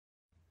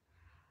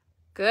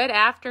Good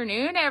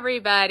afternoon,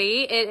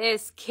 everybody. It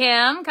is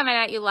Kim coming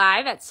at you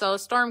live at Sew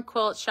Storm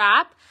Quilt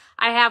Shop.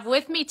 I have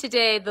with me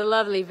today the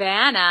lovely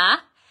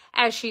Vanna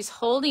as she's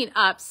holding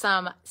up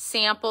some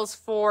samples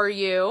for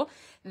you.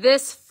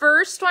 This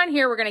first one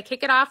here, we're going to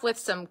kick it off with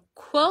some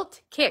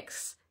quilt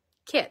kits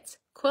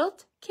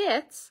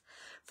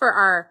for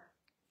our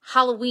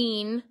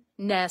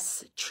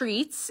Halloween-ness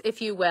treats,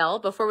 if you will,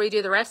 before we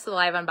do the rest of the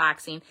live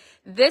unboxing.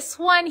 This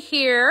one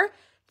here,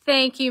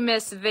 thank you,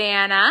 Miss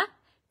Vanna.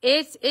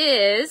 It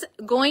is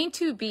going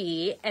to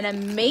be an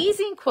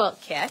amazing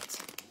quilt kit.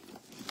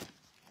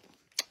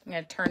 I'm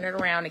going to turn it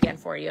around again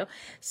for you.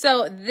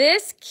 So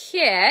this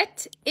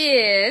kit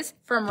is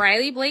from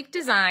Riley Blake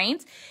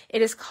Designs.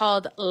 It is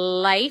called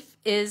Life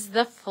is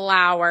the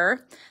Flower,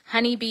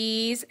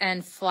 Honeybees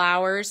and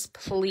Flowers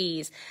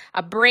Please.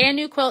 A brand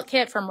new quilt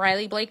kit from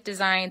Riley Blake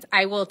Designs.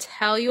 I will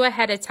tell you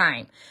ahead of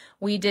time,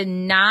 we did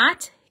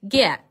not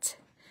get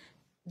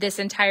this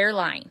entire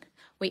line.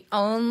 We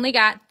only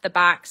got the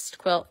boxed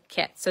quilt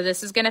kit. So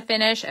this is going to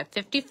finish at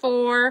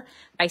 54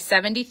 by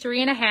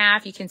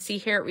 73.5. You can see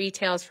here it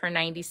retails for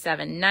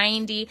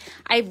 $97.90.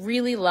 I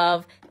really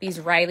love these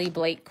Riley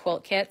Blake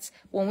quilt kits.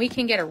 When we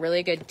can get a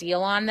really good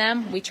deal on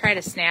them, we try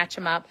to snatch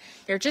them up.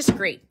 They're just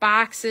great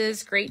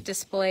boxes, great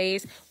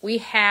displays. We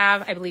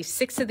have, I believe,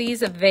 6 of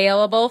these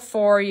available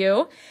for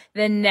you.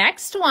 The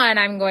next one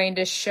I'm going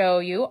to show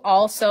you,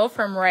 also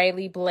from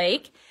Riley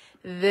Blake,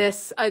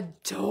 this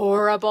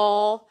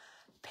adorable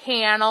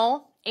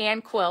panel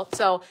and quilt.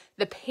 So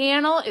the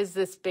panel is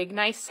this big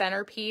nice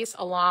centerpiece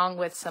along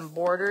with some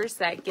borders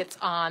that gets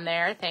on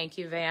there. Thank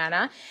you,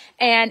 Vanna.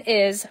 And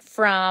is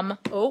from,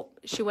 oh,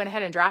 she went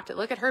ahead and dropped it.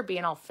 Look at her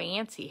being all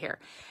fancy here.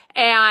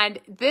 And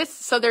this,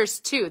 so there's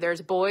 2.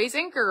 There's boys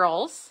and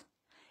girls.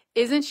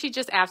 Isn't she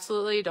just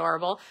absolutely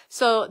adorable?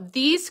 So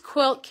these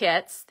quilt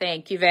kits,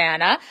 thank you,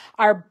 Vanna,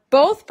 are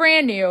both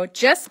brand new.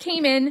 Just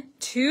came in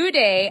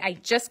today. I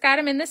just got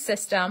them in the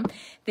system.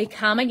 They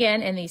come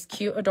again in these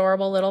cute,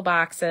 adorable little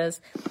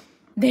boxes.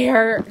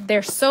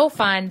 They're so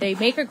fun. They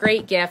make a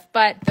great gift,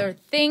 but the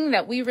thing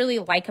that we really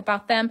like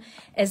about them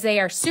is they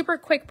are super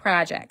quick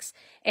projects.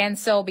 And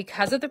so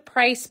because of the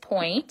price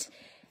point,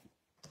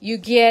 you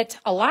get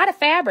a lot of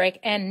fabric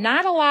and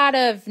not a lot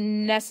of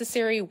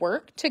necessary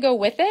work to go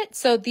with it.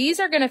 So these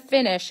are going to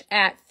finish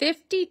at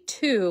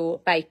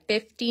 52 by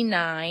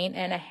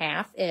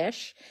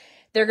 59.5-ish.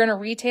 They're going to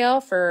retail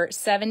for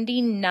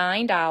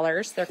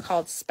 $79. They're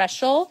called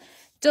Special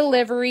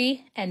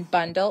Delivery and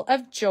Bundle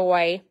of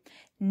Joy.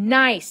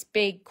 Nice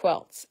big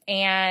quilts.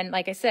 And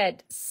like I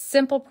said,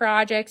 simple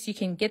projects. You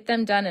can get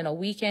them done in a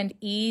weekend,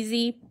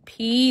 easy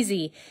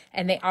peasy.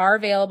 And they are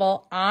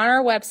available on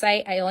our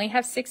website. I only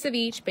have 6 of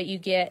each, but you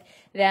get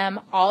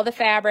them, all the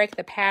fabric,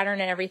 the pattern,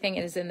 and everything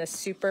is in the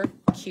super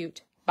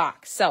cute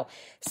box. So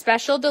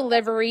Special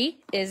Delivery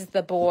is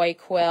the boy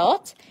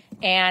quilt,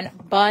 and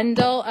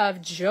Bundle of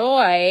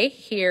Joy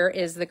here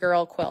is the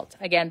girl quilt.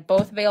 Again,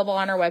 both available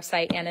on our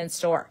website and in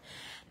store.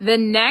 The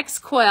next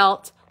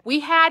quilt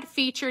we had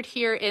featured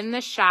here in the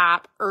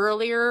shop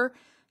earlier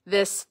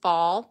this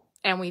fall,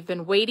 and we've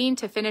been waiting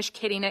to finish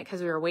kitting it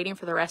because we were waiting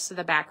for the rest of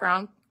the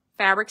background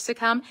fabrics to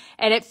come,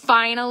 and it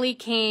finally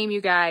came,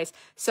 you guys.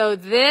 So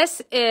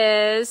this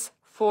is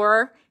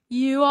for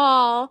you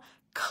all,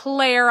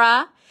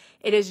 Clara.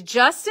 It is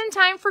just in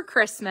time for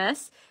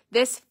Christmas.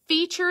 This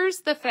features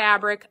the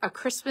fabric, A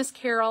Christmas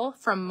Carol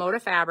from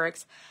Moda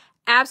Fabrics.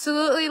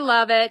 Absolutely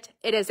love it.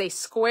 It is a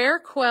square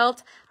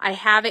quilt. I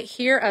have it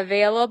here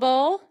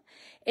available.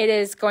 It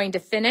is going to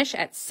finish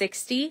at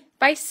 60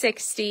 by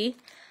 60.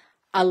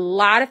 A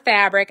lot of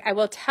fabric. I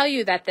will tell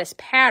you that this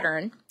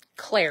pattern,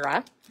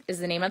 Clara is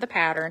the name of the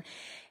pattern,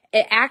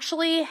 it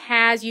actually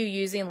has you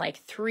using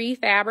like 3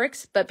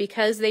 fabrics, but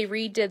because they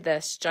redid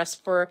this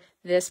just for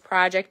this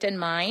project in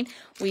mind,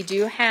 we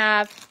do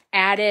have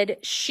added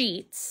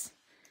sheets,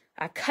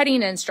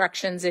 cutting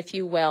instructions, if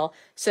you will,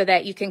 so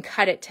that you can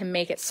cut it to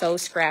make it so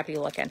scrappy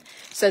looking.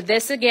 So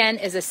this again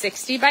is a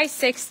 60 by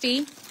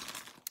 60.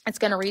 It's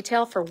going to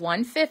retail for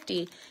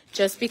 $150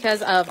 just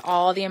because of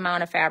all the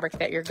amount of fabric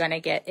that you're going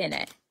to get in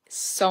it.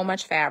 So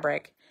much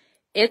fabric.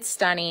 It's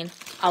stunning.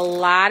 A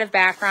lot of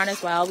background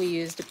as well. We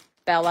used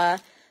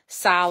Bella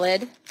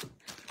Solid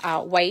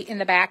white in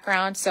the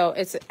background. So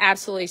it's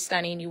absolutely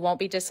stunning. You won't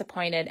be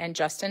disappointed, and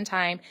just in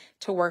time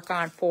to work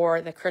on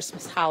for the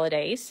Christmas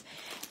holidays.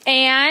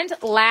 And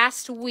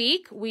last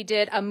week we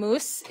did a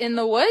Moose in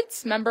the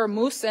Woods. Remember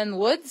Moose and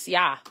Woods?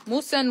 Yeah,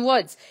 Moose and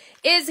Woods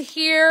is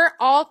here,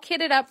 all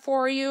kitted up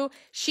for you.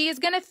 She is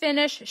going to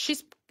finish.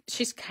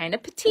 She's kind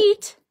of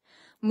petite.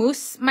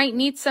 Moose might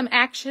need some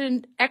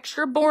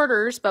extra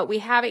borders, but we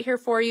have it here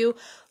for you.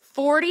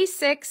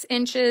 46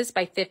 inches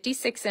by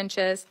 56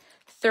 inches.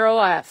 Throw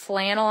a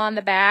flannel on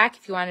the back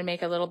if you want to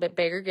make it a little bit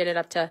bigger. Get it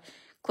up to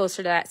closer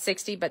to that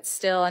 60, but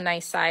still a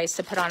nice size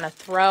to put on a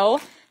throw.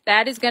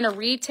 That is going to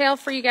retail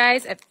for you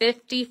guys at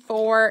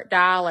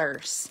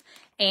 $54.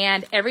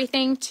 And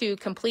everything to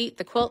complete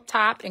the quilt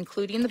top,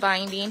 including the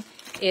binding,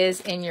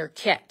 is in your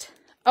kit.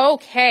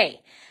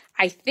 Okay,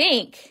 I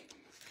think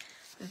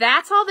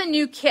that's all the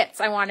new kits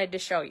I wanted to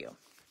show you.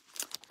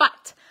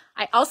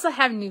 I also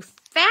have new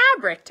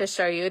fabric to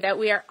show you that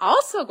we are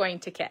also going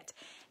to kit.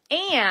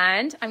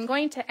 And I'm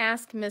going to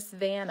ask Miss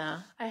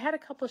Vanna. I had a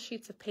couple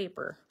sheets of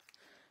paper.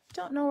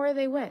 Don't know where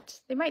they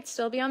went. They might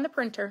still be on the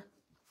printer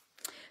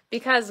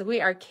because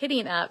we are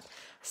kitting up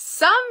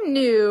some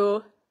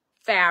new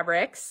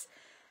fabrics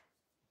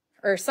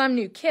or some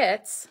new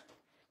kits.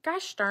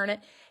 Gosh darn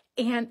it.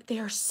 And they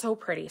are so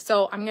pretty.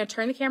 So I'm going to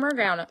turn the camera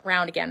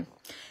around again.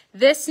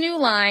 This new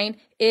line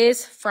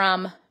is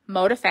from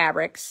Moda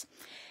Fabrics.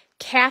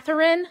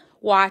 Catherine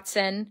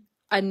Watson,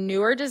 a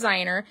newer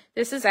designer.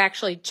 This is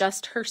actually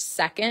just her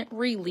second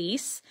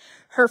release.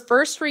 Her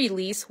first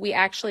release we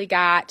actually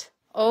got,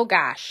 oh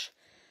gosh,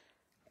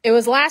 it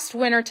was last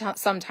winter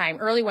sometime,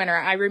 early winter.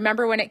 I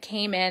remember when it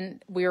came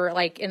in, we were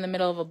like in the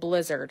middle of a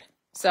blizzard.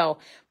 So,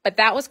 but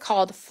that was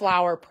called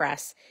Flower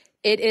Press.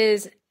 It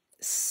is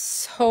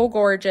so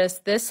gorgeous.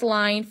 This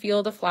line,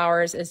 Field of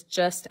Flowers, is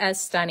just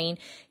as stunning.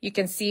 You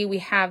can see we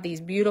have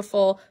these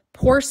beautiful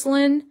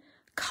porcelain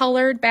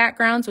colored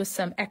backgrounds with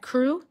some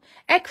ecru.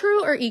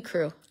 Ecru or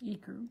ecru?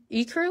 Ecru.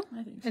 Ecru?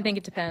 I think so. I think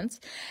it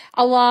depends.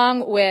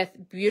 Along with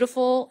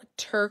beautiful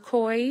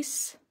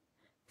turquoise,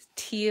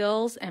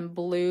 teals, and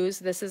blues.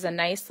 This is a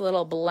nice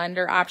little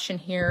blender option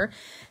here.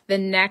 The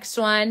next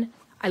one,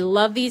 I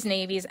love these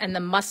navies and the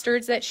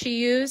mustards that she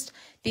used.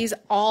 These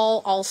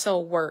all also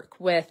work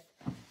with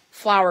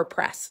Flower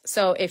Press.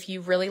 So if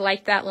you really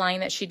like that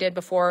line that she did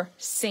before,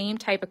 same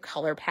type of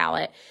color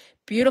palette.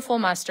 Beautiful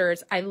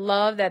mustards. I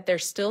love that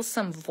there's still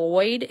some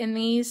void in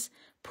these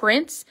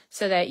prints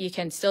so that you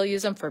can still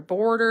use them for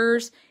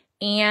borders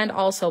and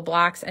also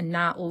blocks and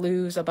not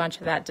lose a bunch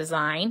of that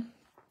design.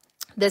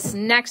 This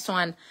next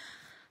one,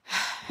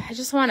 I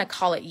just want to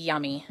call it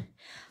yummy.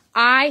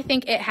 I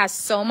think it has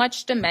so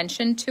much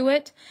dimension to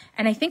it.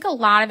 And I think a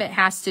lot of it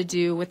has to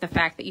do with the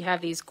fact that you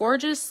have these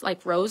gorgeous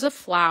like rows of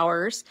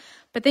flowers,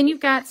 but then you've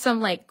got some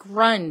like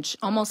grunge,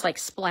 almost like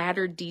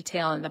splattered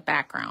detail in the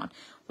background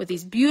with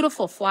these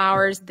beautiful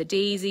flowers, the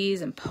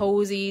daisies and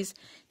posies,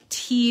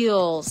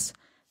 teals,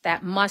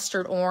 that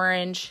mustard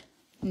orange,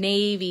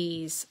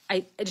 navies.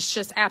 It's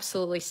just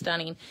absolutely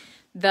stunning.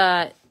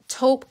 The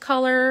taupe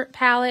color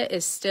palette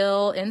is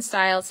still in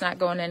style. It's not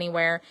going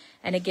anywhere.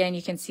 And again,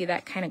 you can see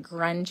that kind of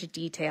grunge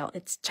detail.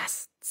 It's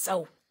just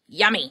so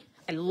yummy.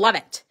 I love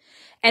it.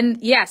 And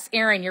yes,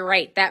 Erin, you're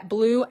right. That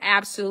blue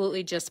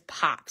absolutely just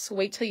pops.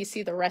 Wait till you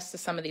see the rest of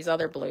some of these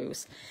other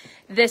blues.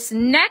 This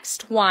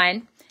next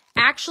one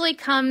actually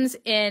comes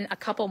in a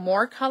couple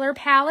more color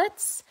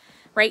palettes.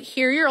 Right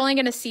here, you're only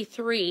going to see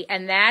 3,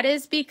 and that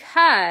is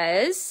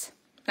because,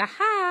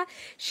 aha,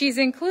 she's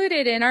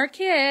included in our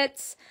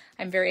kits.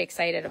 I'm very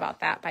excited about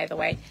that, by the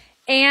way.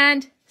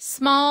 And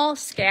small,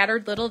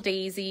 scattered little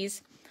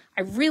daisies.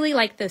 I really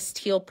like this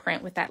teal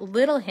print with that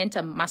little hint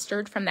of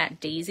mustard from that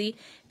daisy.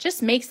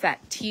 Just makes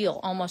that teal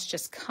almost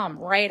just come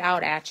right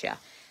out at you.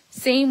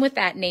 Same with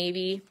that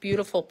navy,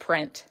 beautiful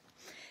print.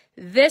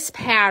 This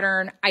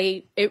pattern,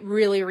 it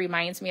really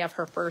reminds me of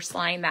her first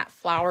line, that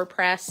Flower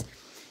Press.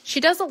 She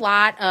does a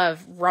lot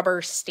of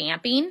rubber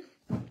stamping,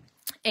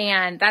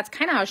 and that's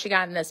kind of how she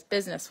got in this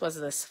business, was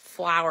this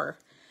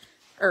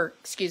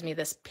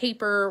this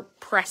paper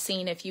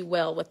pressing, if you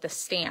will, with the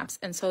stamps.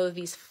 And so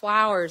these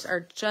flowers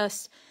are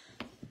just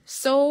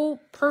so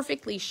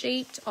perfectly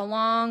shaped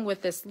along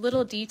with this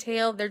little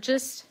detail. They're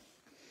just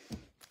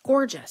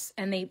gorgeous,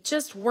 and they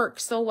just work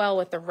so well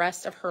with the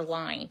rest of her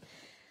line.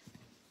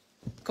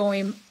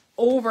 Going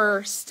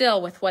over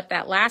still with what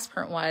that last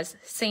print was,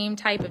 same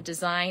type of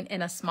design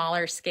in a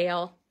smaller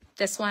scale.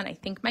 This one I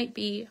think might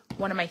be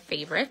one of my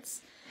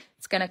favorites.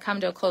 It's going to come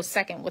to a close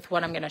second with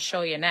what I'm going to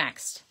show you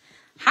next.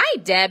 Hi,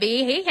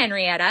 Debbie. Hey,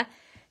 Henrietta.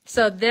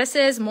 So this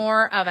is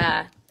more of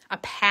a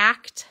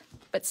packed,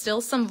 but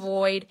still some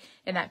void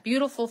in that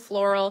beautiful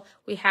floral.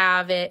 We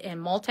have it in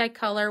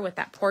multicolor with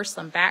that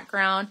porcelain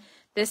background.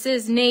 This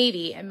is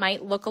navy. It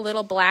might look a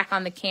little black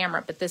on the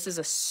camera, but this is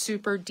a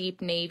super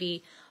deep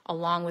navy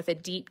along with a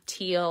deep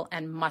teal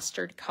and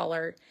mustard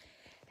color.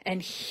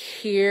 And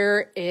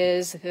here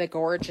is the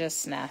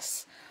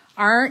gorgeousness.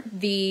 Aren't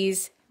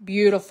these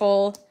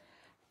beautiful?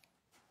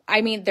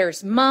 I mean,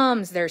 there's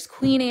mums, there's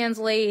Queen Anne's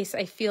lace.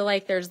 I feel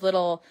like there's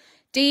little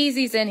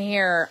daisies in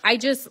here. I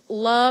just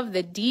love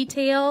the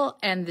detail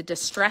and the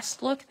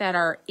distressed look that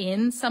are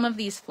in some of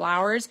these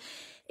flowers.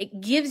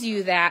 It gives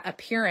you that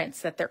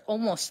appearance that they're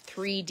almost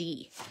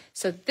 3D.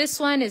 So this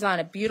one is on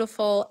a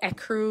beautiful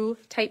ecru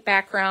type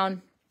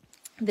background.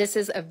 This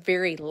is a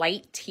very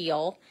light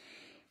teal.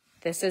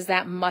 This is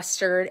that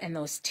mustard, and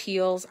those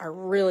teals are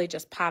really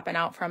just popping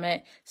out from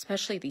it,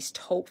 especially these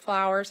taupe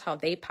flowers, how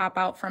they pop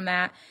out from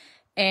that.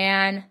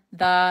 And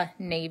the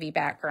navy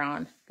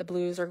background. The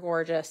blues are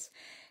gorgeous.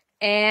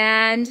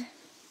 And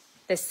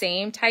the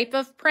same type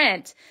of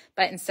print,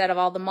 but instead of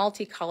all the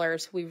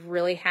multicolors, we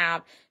really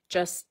have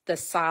just the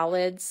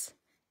solids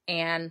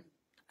and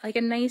like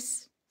a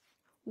nice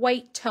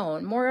white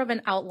tone, more of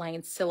an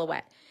outline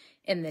silhouette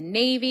in the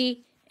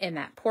navy, in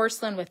that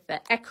porcelain with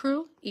the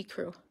ecru.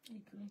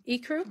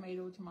 Ecru?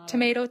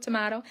 Tomato.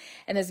 Tomato,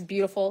 and this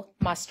beautiful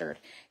mustard.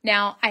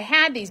 Now, I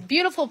had these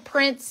beautiful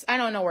prints. I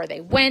don't know where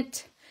they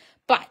went,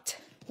 but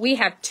we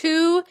have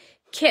 2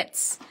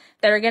 kits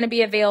that are going to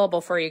be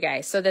available for you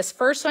guys. So this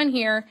first one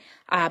here,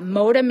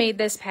 Moda made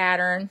this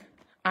pattern,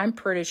 I'm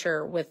pretty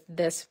sure, with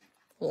this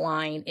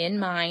line in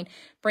mind.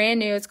 Brand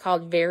new. It's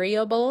called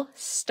Variable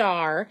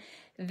Star.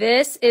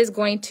 This is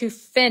going to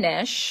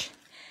finish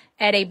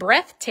at a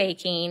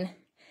breathtaking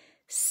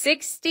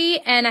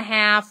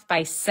 60.5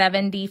 by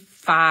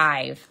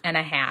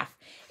 75.5.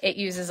 It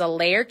uses a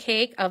layer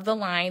cake of the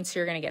line, so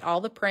you're going to get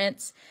all the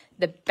prints.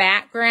 The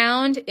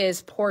background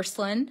is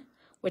porcelain,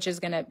 which is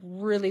going to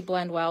really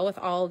blend well with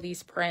all of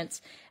these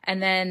prints.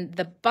 And then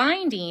the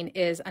binding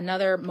is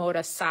another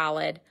Moda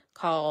solid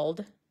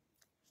called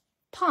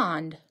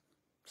Pond.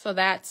 So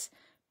that's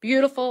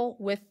beautiful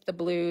with the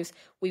blues.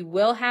 We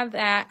will have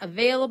that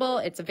available.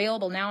 It's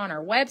available now on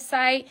our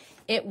website.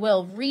 It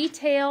will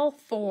retail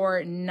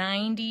for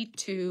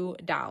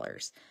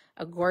 $92.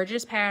 A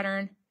gorgeous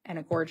pattern and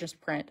a gorgeous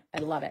print. I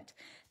love it.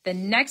 The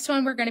next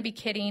one we're going to be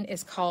kitting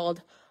is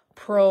called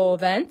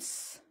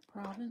Provence.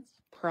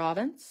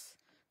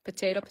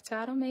 Potato,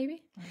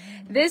 maybe.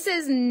 This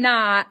is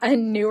not a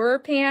newer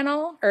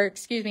panel, or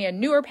excuse me, a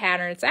newer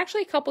pattern. It's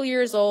actually a couple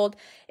years old.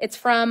 It's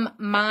from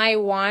My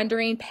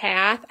Wandering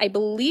Path. I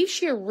believe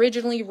she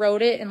originally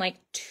wrote it in like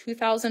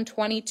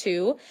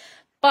 2022,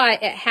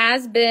 but it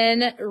has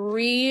been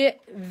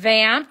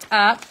revamped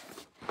up.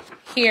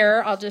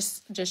 Here, I'll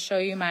just show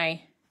you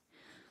my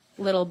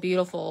little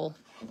beautiful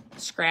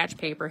scratch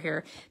paper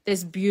here.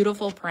 This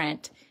beautiful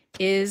print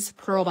is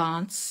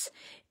Provence.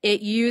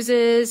 It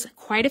uses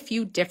quite a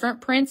few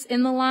different prints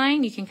in the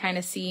line. You can kind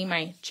of see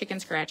my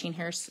chicken scratching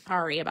here.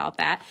 Sorry about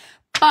that.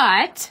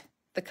 But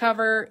the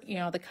cover,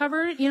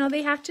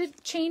 they have to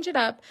change it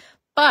up.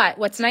 But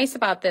what's nice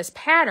about this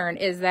pattern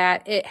is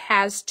that it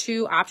has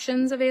 2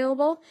 options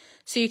available.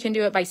 So you can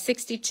do it by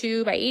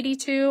 62 by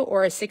 82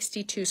 or a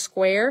 62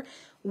 square.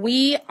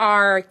 We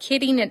are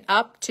kitting it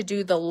up to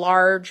do the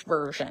large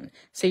version.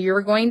 So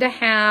you're going to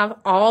have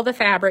all the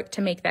fabric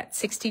to make that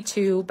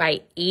 62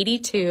 by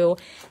 82,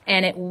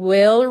 and it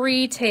will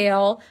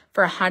retail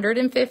for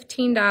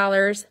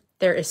 $115.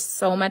 There is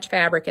so much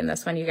fabric in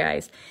this one, you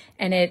guys.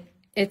 And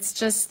it's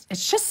just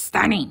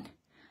stunning.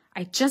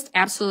 I just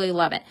absolutely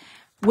love it.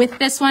 With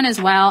this one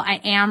as well, I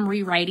am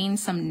rewriting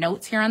some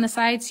notes here on the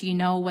side so you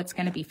know what's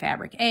going to be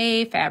fabric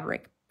A,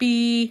 fabric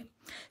B.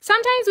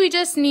 Sometimes we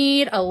just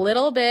need a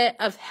little bit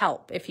of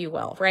help, if you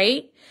will,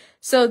 right?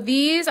 So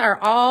these are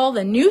all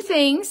the new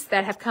things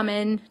that have come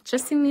in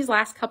just in these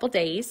last couple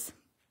days.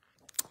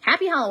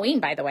 Happy Halloween,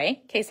 by the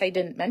way, in case I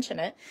didn't mention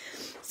it.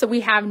 So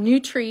we have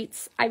new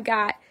treats. I've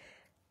got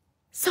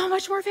so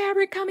much more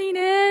fabric coming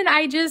in.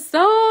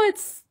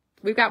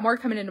 We've got more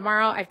coming in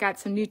tomorrow. I've got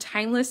some new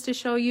timeless to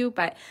show you,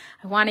 but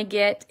I want to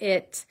get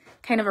it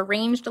kind of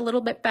arranged a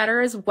little bit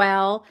better as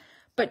well.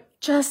 But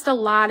just a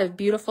lot of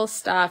beautiful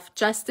stuff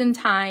just in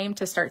time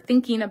to start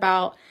thinking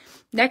about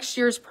next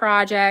year's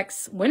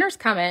projects. Winter's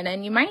coming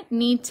and you might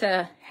need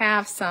to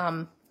have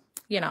some,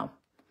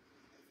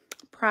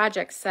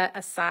 projects set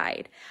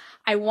aside.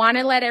 I want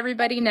to let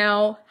everybody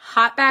know,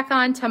 hop back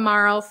on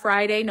tomorrow,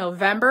 Friday,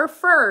 November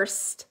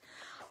 1st.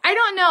 I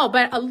don't know,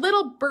 but a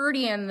little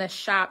birdie in the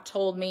shop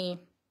told me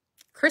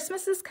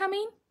Christmas is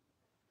coming.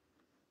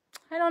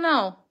 I don't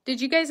know.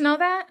 Did you guys know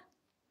that?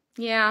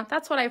 Yeah,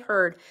 that's what I've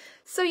heard.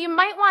 So you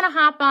might want to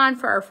hop on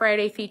for our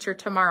Friday feature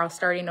tomorrow,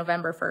 starting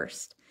November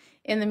 1st.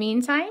 In the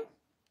meantime,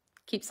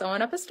 keep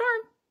sewing up a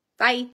storm. Bye.